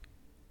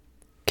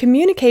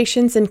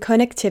Communications and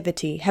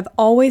connectivity have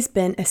always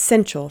been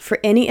essential for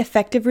any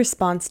effective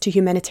response to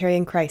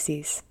humanitarian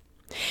crises.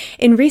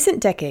 In recent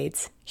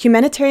decades,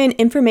 humanitarian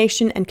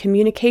information and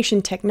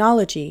communication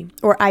technology,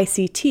 or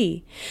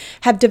ICT,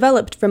 have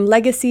developed from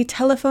legacy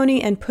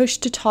telephony and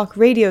push-to-talk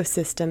radio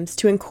systems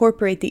to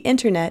incorporate the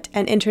Internet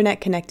and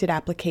Internet-connected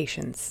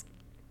applications.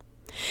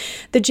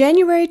 The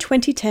January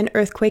 2010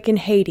 earthquake in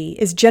Haiti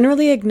is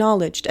generally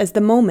acknowledged as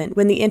the moment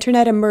when the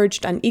Internet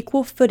emerged on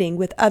equal footing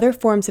with other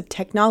forms of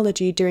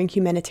technology during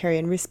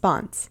humanitarian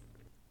response.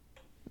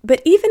 But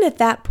even at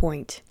that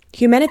point,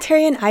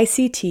 humanitarian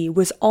ICT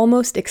was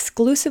almost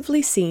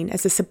exclusively seen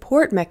as a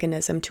support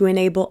mechanism to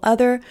enable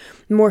other,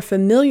 more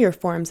familiar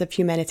forms of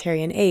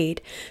humanitarian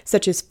aid,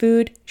 such as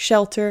food,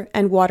 shelter,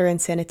 and water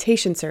and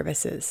sanitation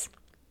services.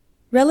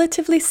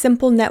 Relatively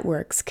simple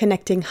networks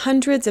connecting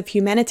hundreds of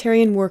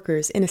humanitarian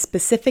workers in a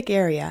specific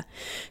area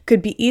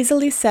could be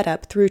easily set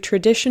up through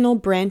traditional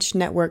branch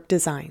network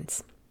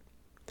designs.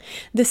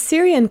 The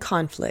Syrian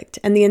conflict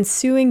and the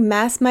ensuing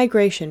mass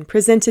migration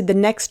presented the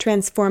next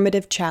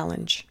transformative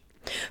challenge.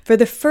 For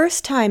the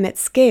first time at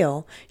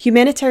scale,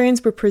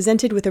 humanitarians were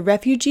presented with a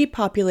refugee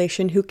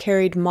population who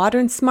carried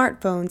modern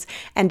smartphones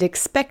and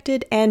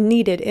expected and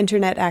needed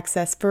Internet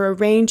access for a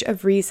range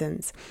of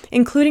reasons,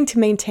 including to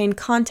maintain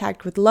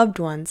contact with loved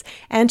ones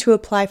and to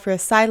apply for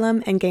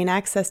asylum and gain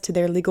access to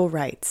their legal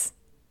rights.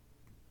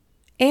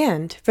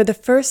 And, for the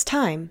first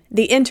time,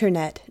 the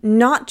Internet,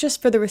 not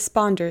just for the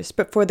responders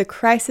but for the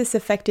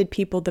crisis-affected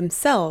people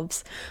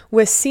themselves,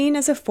 was seen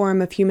as a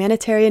form of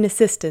humanitarian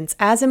assistance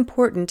as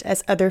important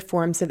as other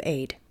forms of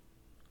aid.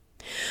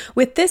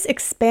 With this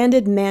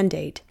expanded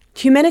mandate,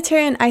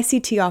 humanitarian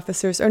ICT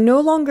officers are no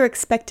longer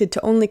expected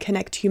to only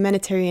connect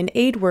humanitarian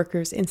aid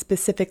workers in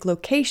specific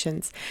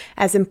locations,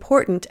 as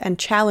important and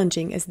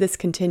challenging as this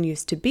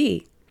continues to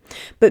be,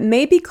 but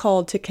may be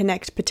called to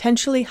connect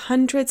potentially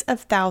hundreds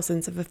of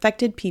thousands of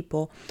affected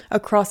people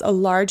across a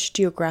large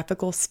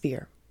geographical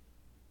sphere.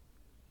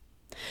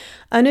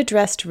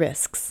 Unaddressed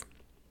risks.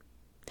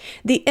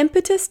 The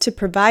impetus to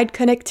provide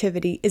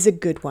connectivity is a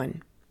good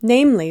one,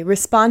 namely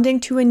responding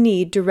to a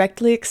need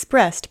directly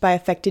expressed by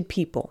affected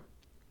people.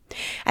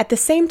 At the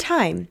same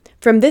time,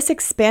 from this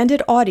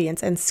expanded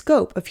audience and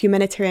scope of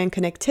humanitarian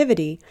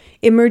connectivity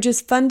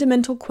emerges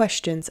fundamental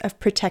questions of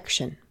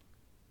protection.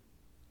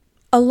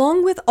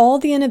 Along with all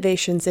the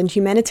innovations in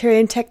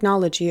humanitarian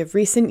technology of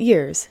recent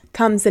years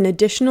comes an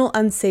additional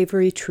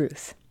unsavory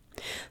truth.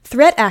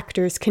 Threat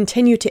actors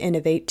continue to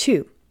innovate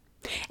too,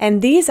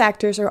 and these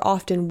actors are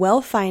often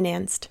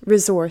well-financed,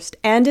 resourced,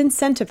 and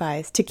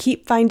incentivized to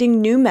keep finding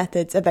new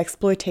methods of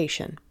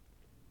exploitation.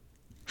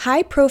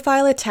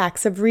 High-profile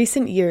attacks of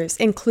recent years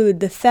include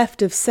the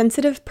theft of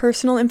sensitive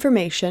personal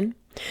information,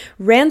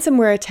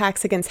 ransomware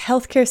attacks against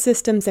healthcare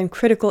systems and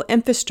critical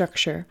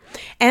infrastructure,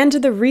 and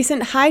the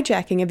recent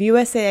hijacking of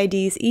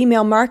USAID's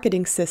email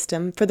marketing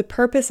system for the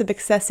purpose of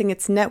accessing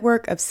its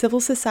network of civil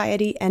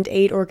society and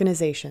aid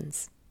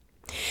organizations.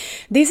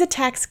 These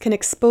attacks can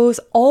expose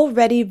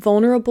already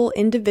vulnerable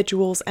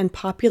individuals and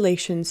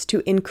populations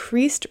to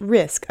increased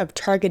risk of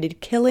targeted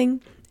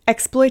killing,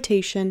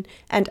 exploitation,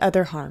 and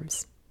other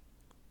harms.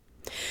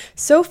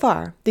 So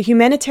far, the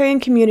humanitarian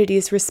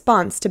community's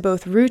response to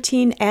both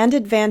routine and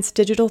advanced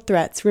digital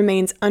threats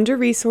remains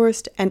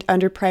under-resourced and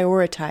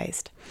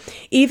under-prioritized,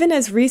 even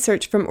as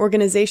research from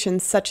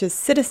organizations such as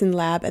Citizen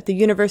Lab at the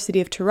University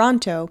of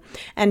Toronto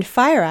and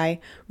FireEye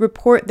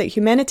report that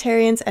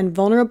humanitarians and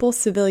vulnerable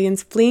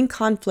civilians fleeing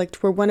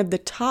conflict were one of the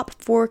top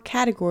 4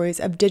 categories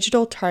of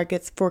digital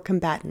targets for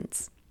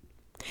combatants.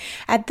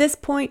 At this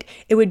point,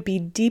 it would be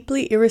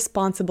deeply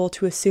irresponsible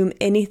to assume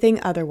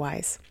anything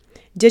otherwise.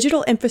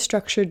 Digital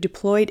infrastructure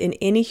deployed in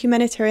any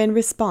humanitarian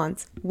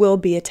response will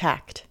be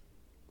attacked.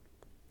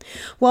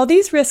 While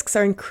these risks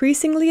are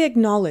increasingly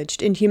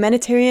acknowledged in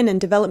humanitarian and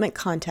development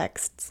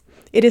contexts,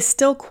 it is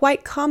still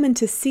quite common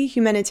to see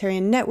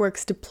humanitarian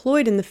networks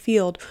deployed in the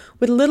field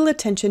with little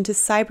attention to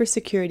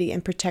cybersecurity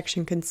and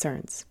protection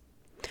concerns.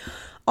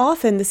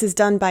 Often this is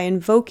done by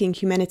invoking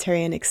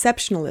humanitarian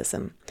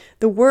exceptionalism.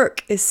 The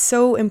work is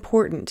so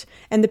important,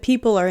 and the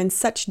people are in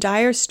such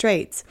dire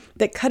straits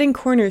that cutting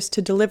corners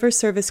to deliver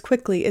service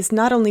quickly is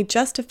not only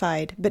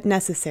justified, but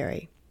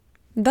necessary.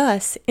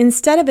 Thus,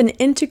 instead of an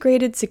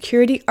integrated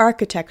security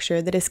architecture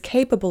that is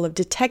capable of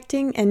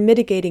detecting and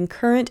mitigating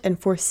current and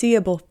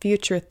foreseeable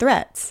future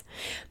threats,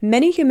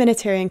 many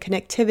humanitarian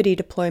connectivity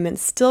deployments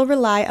still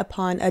rely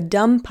upon a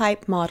dumb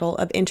pipe model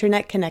of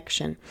Internet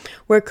connection,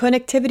 where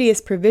connectivity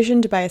is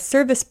provisioned by a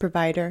service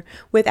provider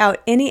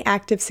without any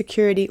active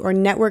security or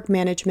network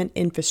management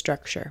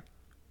infrastructure.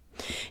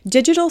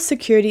 Digital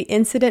security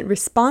incident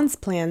response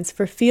plans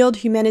for field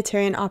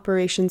humanitarian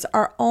operations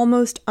are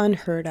almost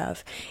unheard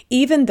of,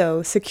 even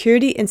though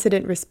security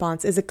incident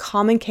response is a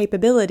common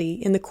capability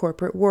in the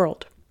corporate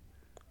world.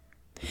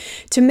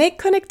 To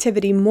make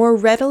connectivity more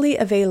readily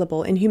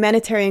available in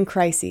humanitarian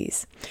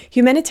crises,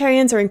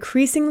 humanitarians are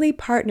increasingly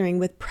partnering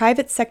with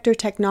private sector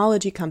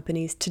technology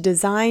companies to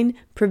design,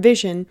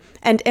 provision,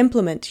 and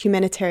implement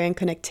humanitarian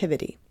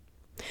connectivity.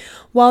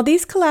 While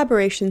these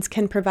collaborations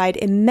can provide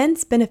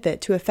immense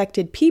benefit to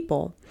affected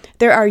people,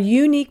 there are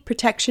unique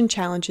protection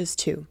challenges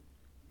too.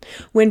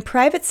 When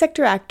private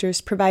sector actors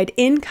provide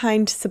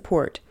in-kind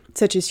support,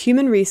 such as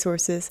human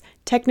resources,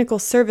 technical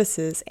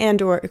services,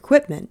 and/or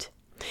equipment,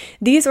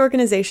 these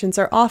organizations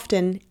are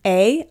often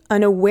A.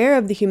 unaware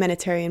of the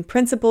humanitarian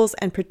principles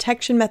and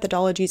protection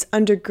methodologies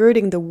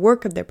undergirding the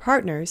work of their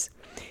partners,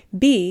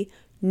 B.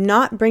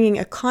 not bringing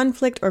a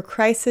conflict or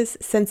crisis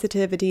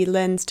sensitivity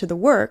lens to the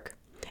work,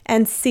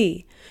 and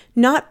C.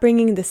 not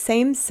bringing the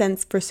same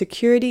sense for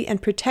security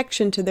and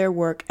protection to their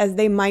work as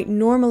they might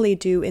normally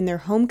do in their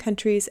home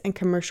countries and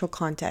commercial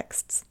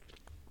contexts.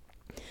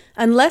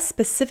 Unless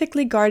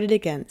specifically guarded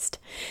against,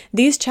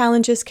 these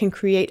challenges can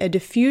create a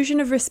diffusion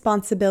of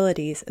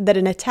responsibilities that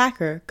an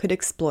attacker could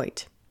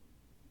exploit.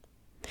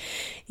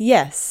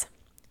 Yes,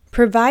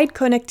 provide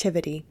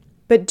connectivity,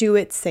 but do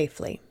it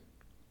safely.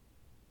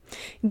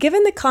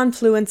 Given the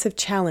confluence of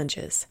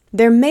challenges,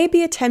 there may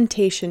be a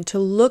temptation to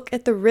look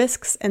at the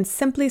risks and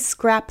simply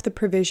scrap the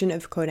provision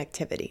of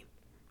connectivity.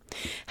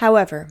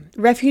 However,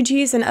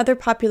 refugees and other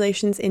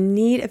populations in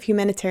need of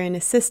humanitarian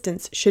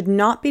assistance should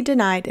not be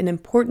denied an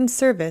important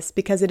service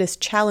because it is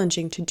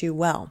challenging to do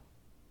well.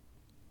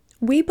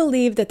 We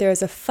believe that there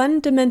is a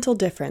fundamental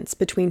difference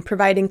between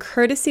providing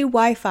courtesy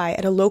Wi-Fi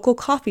at a local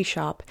coffee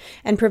shop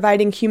and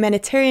providing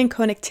humanitarian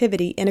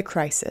connectivity in a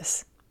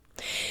crisis.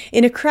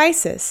 In a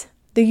crisis,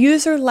 the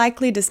user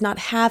likely does not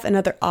have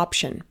another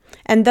option,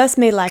 and thus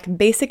may lack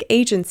basic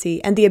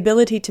agency and the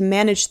ability to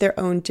manage their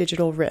own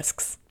digital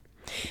risks.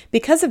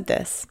 Because of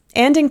this,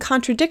 and in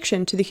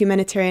contradiction to the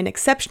humanitarian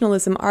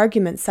exceptionalism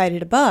argument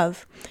cited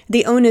above,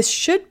 the onus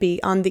should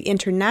be on the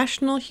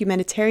international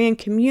humanitarian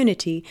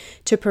community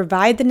to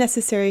provide the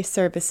necessary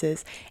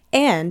services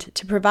and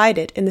to provide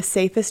it in the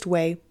safest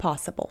way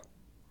possible.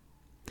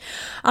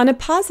 On a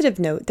positive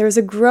note, there is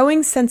a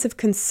growing sense of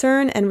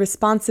concern and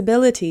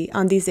responsibility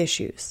on these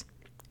issues.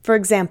 For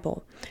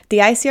example, the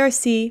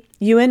ICRC,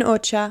 UN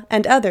OCHA,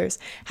 and others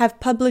have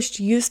published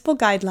useful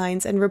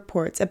guidelines and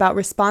reports about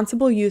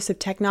responsible use of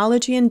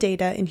technology and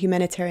data in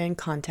humanitarian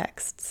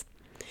contexts.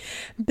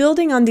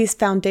 Building on these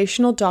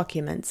foundational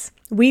documents,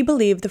 we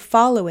believe the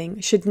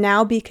following should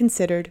now be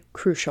considered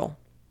crucial.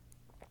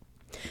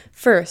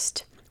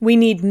 First, we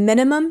need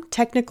minimum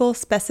technical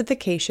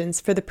specifications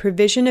for the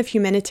provision of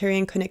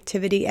humanitarian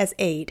connectivity as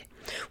aid,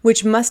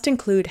 which must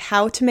include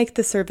how to make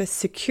the service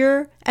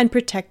secure and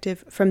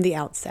protective from the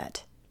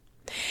outset.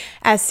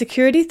 As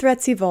security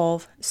threats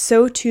evolve,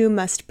 so too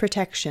must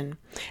protection,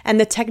 and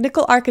the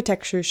technical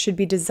architectures should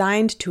be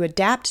designed to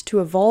adapt to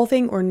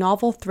evolving or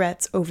novel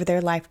threats over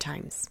their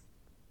lifetimes.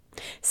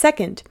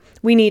 Second,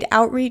 we need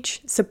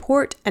outreach,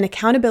 support, and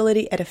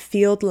accountability at a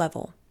field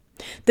level.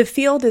 The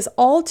field is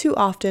all too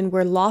often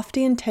where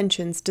lofty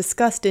intentions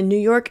discussed in New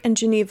York and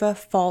Geneva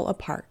fall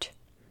apart.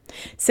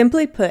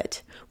 Simply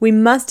put, we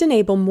must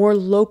enable more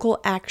local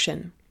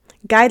action.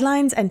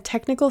 Guidelines and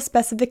technical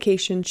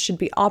specifications should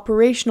be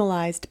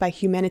operationalized by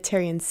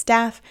humanitarian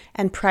staff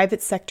and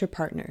private sector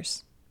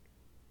partners.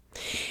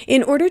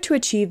 In order to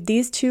achieve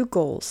these two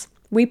goals,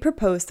 we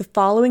propose the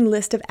following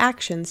list of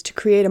actions to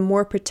create a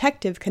more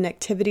protective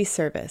connectivity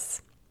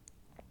service.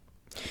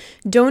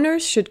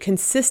 Donors should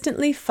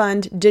consistently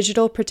fund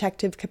digital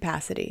protective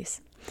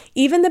capacities.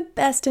 Even the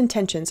best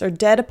intentions are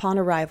dead upon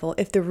arrival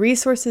if the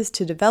resources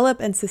to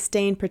develop and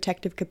sustain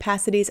protective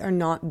capacities are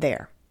not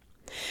there.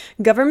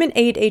 Government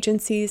aid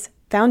agencies,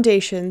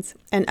 foundations,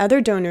 and other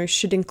donors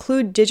should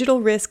include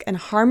digital risk and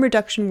harm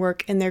reduction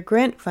work in their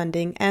grant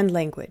funding and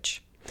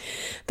language.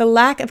 The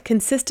lack of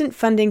consistent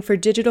funding for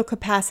digital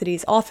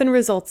capacities often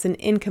results in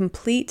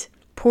incomplete,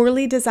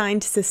 poorly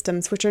designed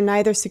systems which are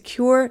neither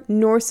secure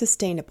nor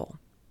sustainable.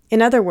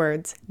 In other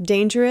words,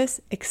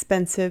 dangerous,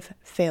 expensive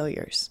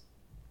failures.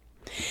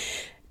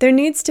 There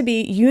needs to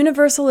be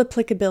universal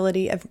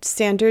applicability of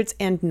standards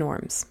and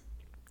norms.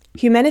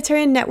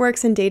 Humanitarian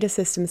networks and data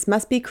systems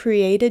must be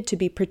created to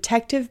be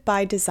protective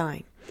by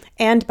design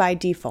and by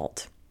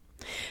default.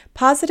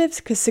 Positive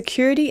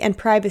security and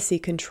privacy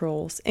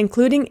controls,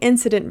 including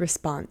incident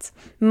response,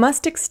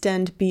 must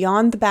extend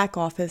beyond the back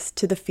office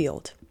to the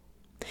field.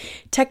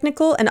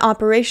 Technical and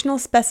operational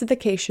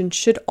specifications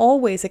should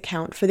always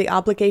account for the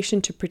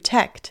obligation to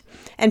protect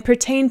and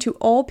pertain to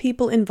all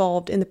people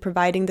involved in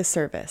providing the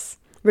service,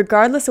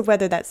 regardless of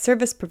whether that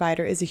service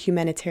provider is a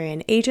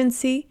humanitarian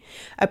agency,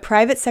 a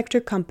private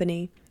sector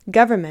company,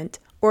 government,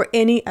 or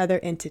any other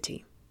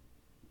entity.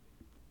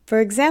 For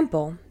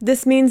example,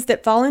 this means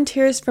that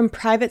volunteers from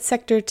private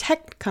sector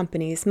tech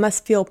companies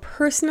must feel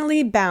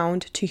personally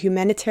bound to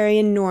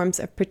humanitarian norms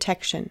of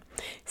protection,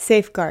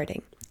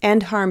 safeguarding,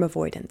 and harm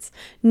avoidance,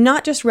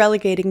 not just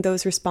relegating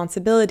those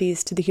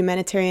responsibilities to the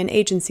humanitarian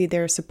agency they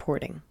are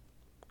supporting.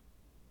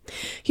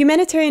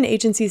 Humanitarian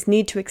agencies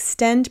need to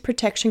extend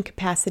protection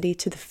capacity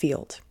to the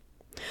field.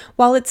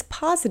 While it's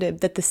positive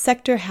that the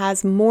sector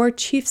has more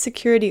chief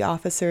security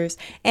officers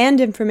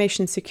and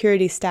information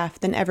security staff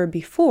than ever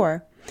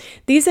before,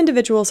 these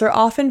individuals are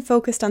often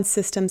focused on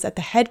systems at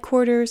the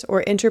headquarters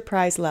or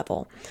enterprise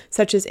level,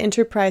 such as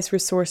enterprise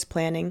resource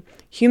planning,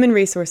 human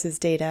resources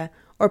data,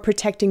 or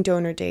protecting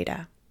donor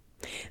data.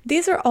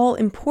 These are all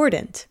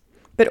important,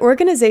 but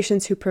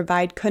organizations who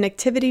provide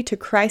connectivity to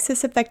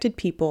crisis-affected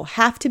people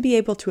have to be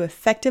able to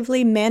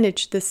effectively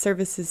manage this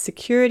service's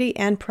security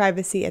and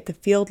privacy at the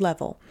field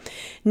level,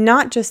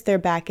 not just their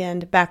back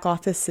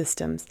office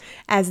systems,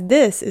 as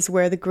this is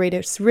where the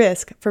greatest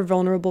risk for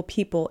vulnerable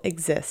people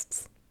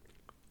exists.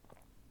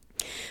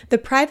 The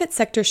private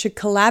sector should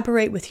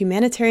collaborate with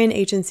humanitarian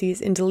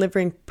agencies in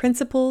delivering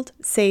principled,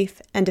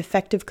 safe, and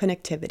effective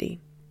connectivity.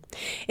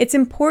 It's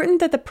important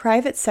that the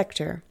private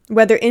sector,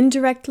 whether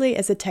indirectly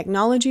as a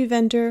technology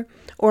vendor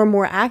or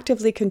more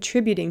actively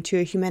contributing to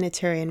a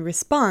humanitarian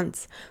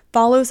response,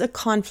 follows a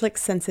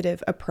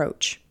conflict-sensitive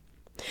approach.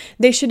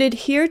 They should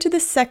adhere to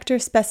the sector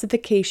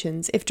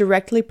specifications if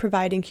directly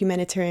providing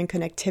humanitarian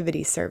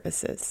connectivity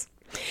services.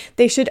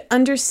 They should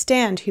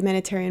understand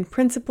humanitarian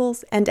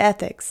principles and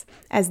ethics,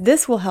 as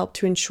this will help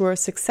to ensure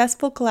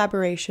successful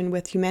collaboration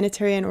with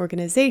humanitarian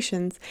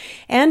organizations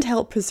and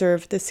help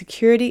preserve the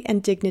security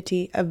and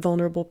dignity of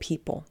vulnerable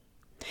people.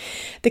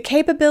 The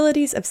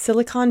capabilities of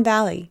Silicon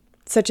Valley,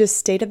 such as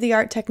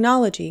state-of-the-art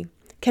technology,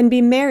 can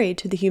be married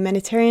to the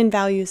humanitarian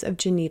values of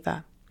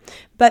Geneva.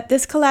 But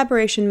this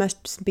collaboration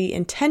must be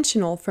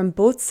intentional from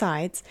both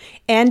sides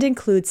and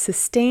include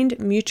sustained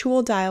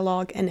mutual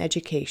dialogue and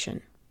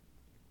education.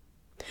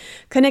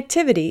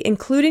 Connectivity,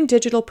 including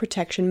digital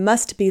protection,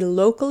 must be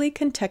locally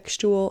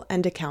contextual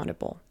and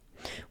accountable.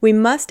 We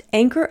must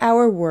anchor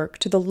our work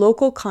to the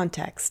local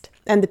context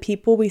and the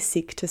people we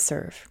seek to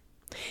serve.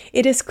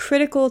 It is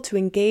critical to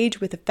engage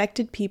with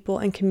affected people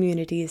and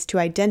communities to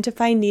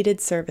identify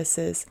needed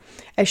services,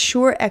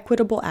 assure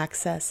equitable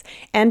access,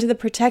 and the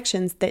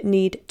protections that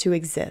need to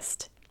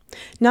exist,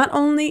 not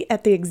only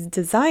at the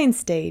design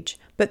stage,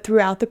 but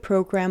throughout the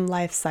program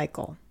life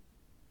cycle.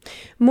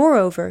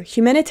 Moreover,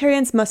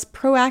 humanitarians must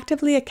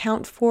proactively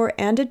account for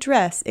and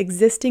address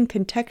existing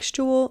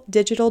contextual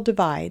digital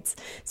divides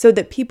so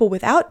that people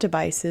without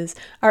devices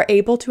are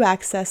able to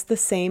access the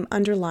same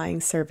underlying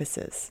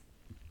services.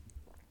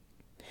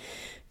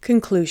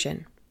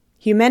 Conclusion: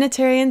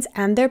 humanitarians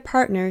and their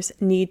partners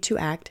need to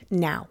act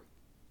now.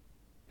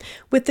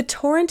 With the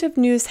torrent of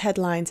news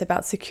headlines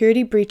about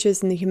security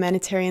breaches in the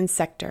humanitarian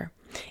sector,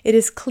 it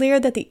is clear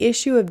that the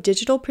issue of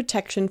digital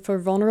protection for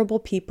vulnerable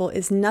people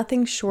is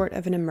nothing short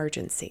of an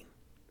emergency.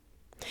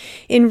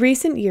 In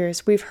recent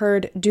years, we've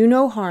heard "do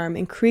no harm"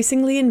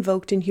 increasingly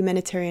invoked in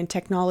humanitarian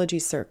technology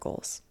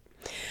circles.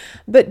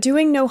 But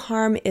doing no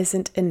harm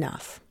isn't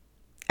enough.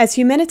 As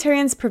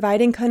humanitarians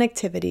providing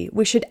connectivity,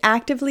 we should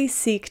actively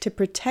seek to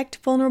protect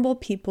vulnerable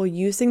people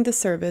using the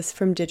service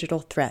from digital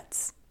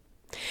threats.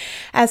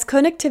 As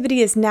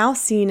connectivity is now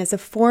seen as a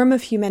form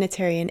of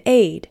humanitarian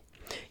aid,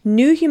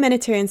 new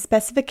humanitarian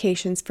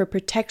specifications for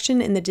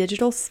protection in the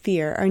digital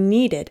sphere are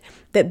needed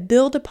that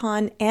build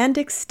upon and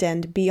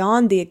extend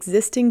beyond the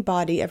existing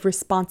body of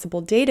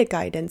responsible data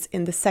guidance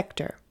in the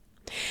sector,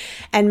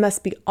 and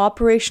must be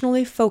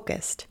operationally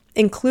focused,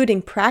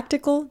 including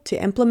practical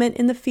to implement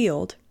in the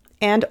field,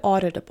 and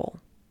auditable.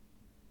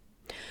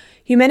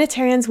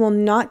 Humanitarians will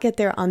not get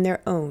there on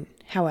their own,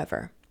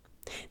 however.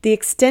 The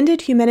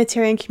extended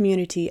humanitarian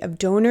community of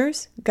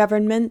donors,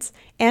 governments,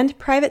 and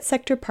private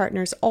sector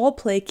partners all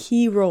play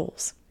key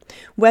roles,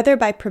 whether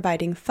by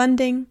providing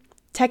funding,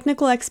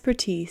 technical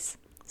expertise,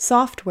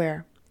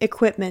 software,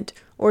 equipment,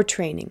 or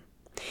training,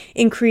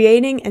 in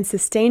creating and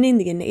sustaining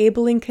the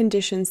enabling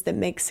conditions that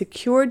make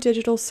secure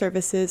digital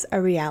services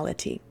a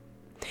reality.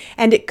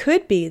 And it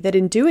could be that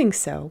in doing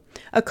so,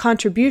 a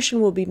contribution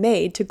will be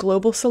made to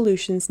global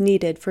solutions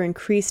needed for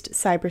increased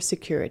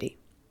cybersecurity.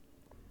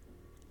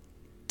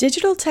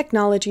 Digital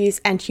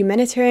technologies and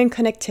humanitarian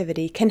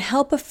connectivity can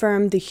help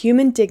affirm the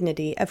human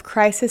dignity of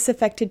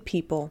crisis-affected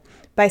people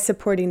by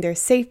supporting their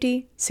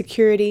safety,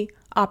 security,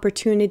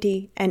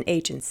 opportunity, and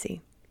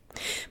agency.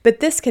 But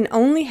this can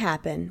only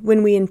happen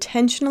when we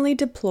intentionally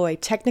deploy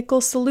technical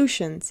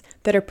solutions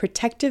that are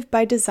protective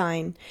by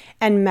design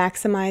and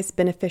maximize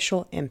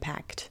beneficial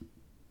impact.